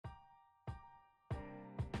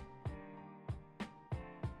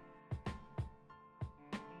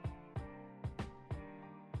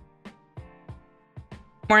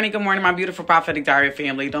Good morning, my beautiful Prophetic Diary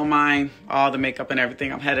family. Don't mind all the makeup and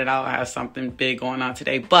everything. I'm headed out. I have something big going on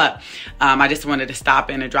today, but I just wanted to stop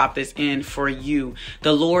in and drop this in for you.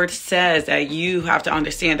 The Lord says that you have to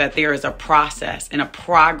understand that there is a process and a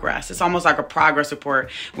progress. It's almost like a progress report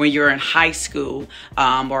when you're in high school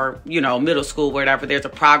or, middle school, whatever. There's a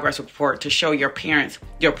progress report to show your parents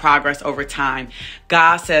your progress over time.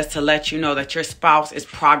 God says to let you know that your spouse is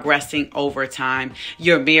progressing over time.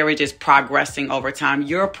 Your marriage is progressing over time.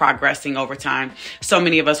 You're progressing over time. So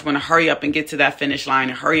many of us want to hurry up and get to that finish line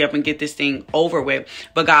and hurry up and get this thing over with.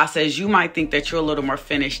 But God says you might think that you're a little more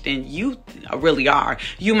finished than you really are.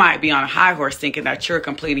 You might be on a high horse thinking that you're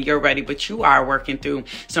complete and you're ready, but you are working through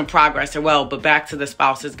some progress as well. But back to the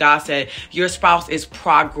spouses, God said your spouse is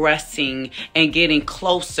progressing and getting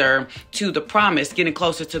closer to the promise, getting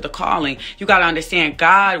closer to the calling. You got to understand,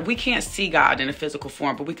 God, we can't see God in a physical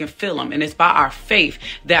form, but we can feel him. And it's by our faith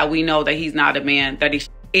that we know that he's not a man,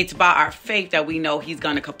 it's by our faith that we know he's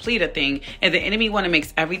going to complete a thing. And the enemy want to make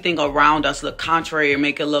everything around us look contrary and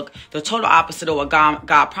make it look the total opposite of what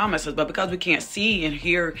God promises. But because we can't see and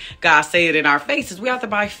hear God say it in our faces, we have to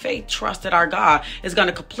by faith trust that our God is going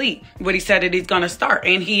to complete what he said that he's going to start.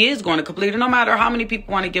 And he is going to complete it. No matter how many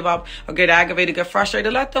people want to give up or get aggravated, get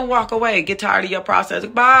frustrated, let them walk away, get tired of your process.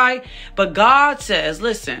 Bye. But God says,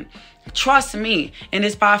 listen, trust me. And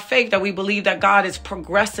it's by faith that we believe that God is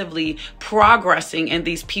progressively progressing in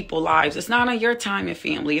these people's lives. It's not on your time and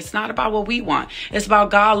family. It's not about what we want. It's about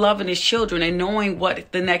God loving his children and knowing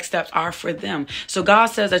what the next steps are for them. So God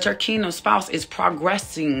says that your kingdom spouse is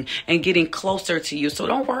progressing and getting closer to you. So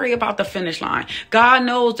don't worry about the finish line. God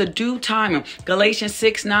knows the due time. Galatians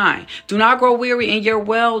 6:9. Do not grow weary in your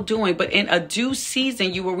well-doing, but in a due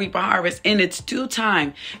season you will reap a harvest. In its due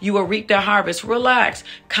time you will reap the harvest. Relax.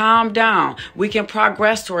 Calm down. We can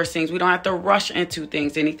progress towards things. We don't have to rush into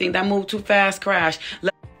things. Anything that moves too fast, crash.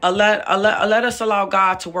 Let us allow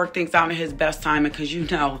God to work things out in his best time, because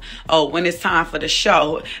when it's time for the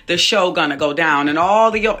show gonna go down and all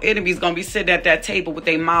of your enemies gonna be sitting at that table with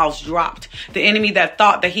their mouths dropped. The enemy that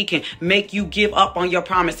thought that he can make you give up on your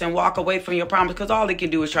promise and walk away from your promise, because all he can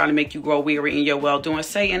do is try to make you grow weary in your well-doing.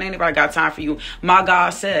 Satan, anybody got time for you? My God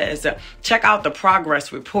says, check out the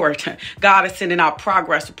progress report. God is sending out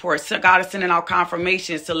progress reports. God is sending out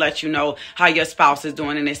confirmations to let you know how your spouse is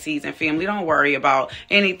doing in this season. Family, don't worry about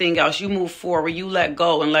anything else. You move forward. You let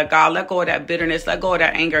go and let God, let go of that bitterness, let go of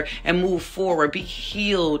that anger, and move forward. Be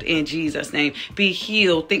healed in Jesus' name. Be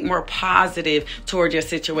healed. Think more positive toward your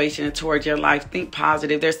situation and toward your life. Think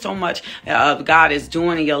positive. There's so much God is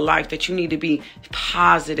doing in your life that you need to be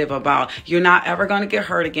positive about. You're not ever going to get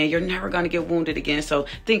hurt again. You're never going to get wounded again. So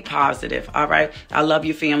think positive. All right. I love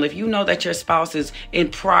you, family. If you know that your spouse is in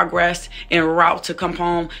progress, en route to come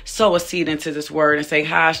home, sow a seed into this word and say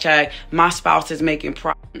hashtag my spouse is making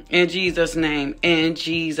progress. In Jesus' name,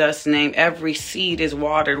 every seed is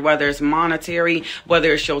watered, whether it's monetary,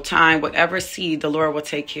 whether it's your time, whatever seed, the Lord will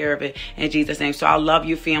take care of it in Jesus' name. So I love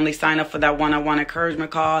you, family. Sign up for that one-on-one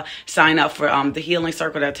encouragement call. Sign up for the healing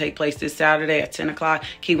circle that take place this Saturday at 10 o'clock.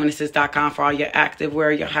 KeyWitnesses.com for all your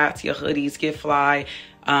activewear, your hats, your hoodies, get fly.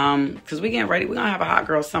 Because we're getting ready. We're going to have a hot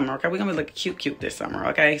girl summer, okay? We're going to look cute this summer,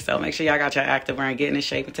 okay? So make sure y'all got your activewear and getting in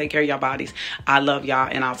shape and take care of your bodies. I love y'all,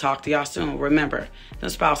 and I'll talk to y'all soon. Remember,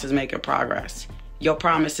 the spouse is making progress. Your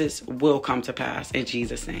promises will come to pass in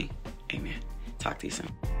Jesus' name. Amen. Talk to you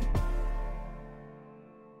soon.